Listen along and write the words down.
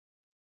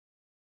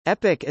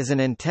EPOCH is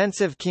an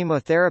intensive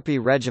chemotherapy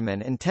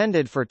regimen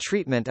intended for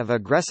treatment of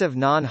aggressive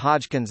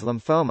non-Hodgkin's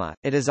lymphoma.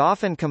 It is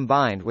often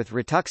combined with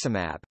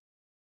rituximab.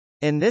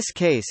 In this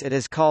case it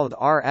is called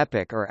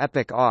R-EPOCH or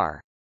EPOCH-R.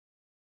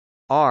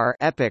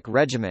 R-EPOCH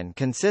regimen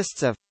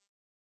consists of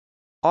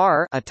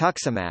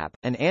rituximab,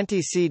 an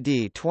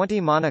anti-CD20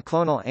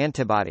 monoclonal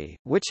antibody,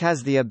 which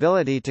has the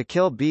ability to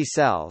kill B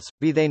cells,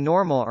 be they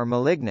normal or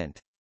malignant.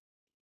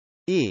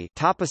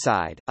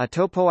 Toposide, a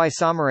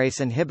topoisomerase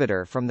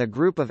inhibitor from the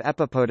group of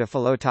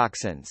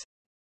epipodophylotoxins.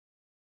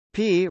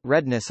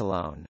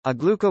 Prednisolone, a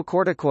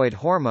glucocorticoid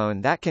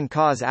hormone that can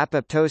cause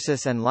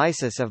apoptosis and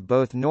lysis of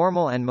both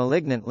normal and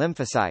malignant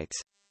lymphocytes.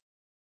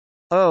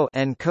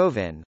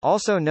 Covin,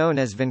 also known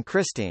as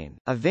vincristine,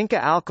 a vinca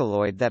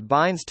alkaloid that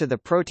binds to the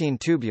protein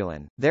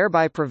tubulin,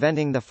 thereby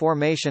preventing the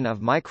formation of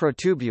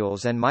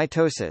microtubules and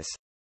mitosis.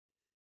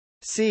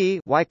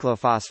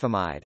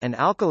 Cyclophosphamide, an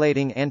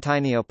alkylating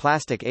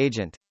antineoplastic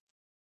agent.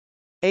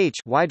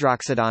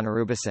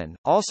 Hydroxydonirubicin,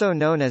 also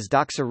known as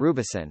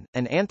doxorubicin,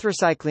 an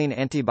anthracycline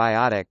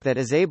antibiotic that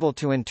is able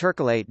to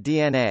intercalate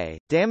DNA,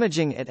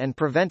 damaging it and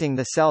preventing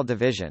the cell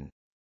division.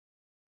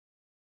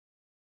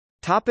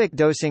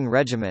 Dosing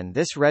regimen.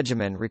 This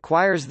regimen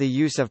requires the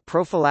use of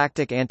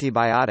prophylactic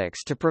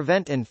antibiotics to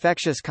prevent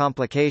infectious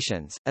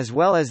complications, as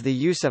well as the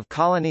use of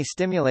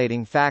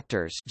colony-stimulating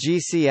factors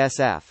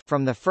 (GCSF)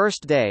 from the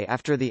first day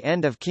after the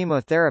end of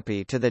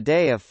chemotherapy to the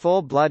day of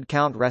full blood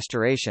count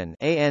restoration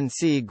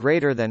 (ANC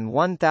greater than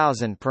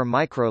 1000 per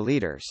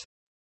microliters).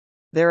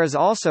 There is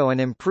also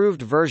an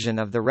improved version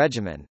of the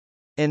regimen.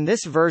 In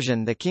this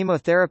version the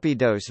chemotherapy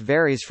dose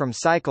varies from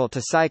cycle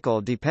to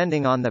cycle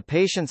depending on the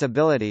patient's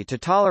ability to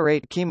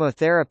tolerate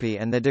chemotherapy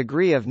and the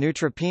degree of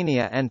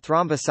neutropenia and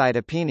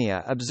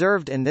thrombocytopenia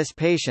observed in this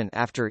patient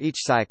after each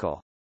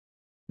cycle.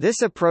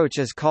 This approach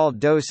is called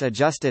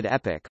dose-adjusted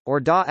EPOCH, or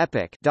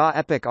DA-EPOCH,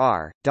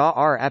 DA-EPOCH-R,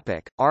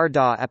 DA-R-EPOCH,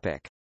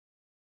 R-DA-EPOCH.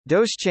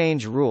 Dose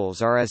change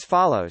rules are as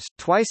follows: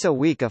 twice a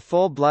week a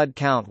full blood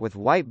count with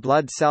white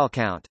blood cell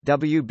count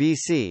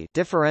 (WBC)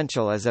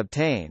 differential is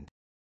obtained.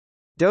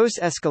 Dose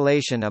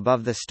escalation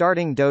above the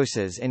starting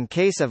doses in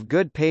case of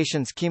good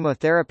patient's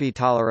chemotherapy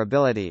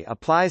tolerability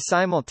applies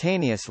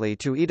simultaneously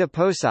to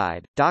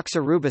etoposide,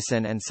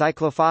 doxorubicin and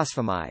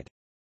cyclophosphamide.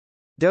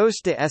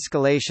 Dose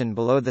de-escalation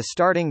below the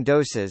starting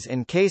doses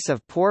in case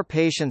of poor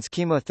patient's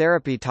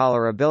chemotherapy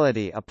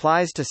tolerability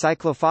applies to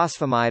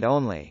cyclophosphamide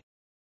only.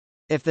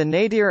 If the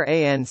nadir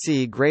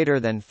ANC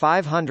greater than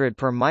 500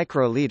 per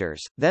microliters,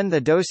 then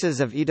the doses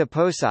of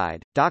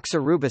etoposide,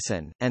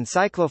 doxorubicin, and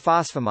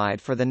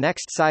cyclophosphamide for the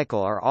next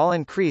cycle are all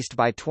increased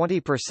by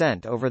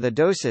 20% over the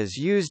doses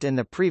used in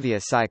the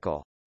previous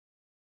cycle.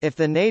 If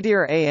the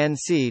nadir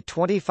ANC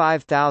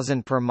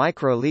 25,000 per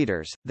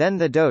microliters, then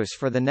the dose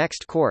for the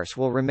next course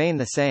will remain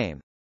the same.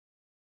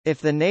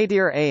 If the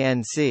nadir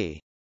ANC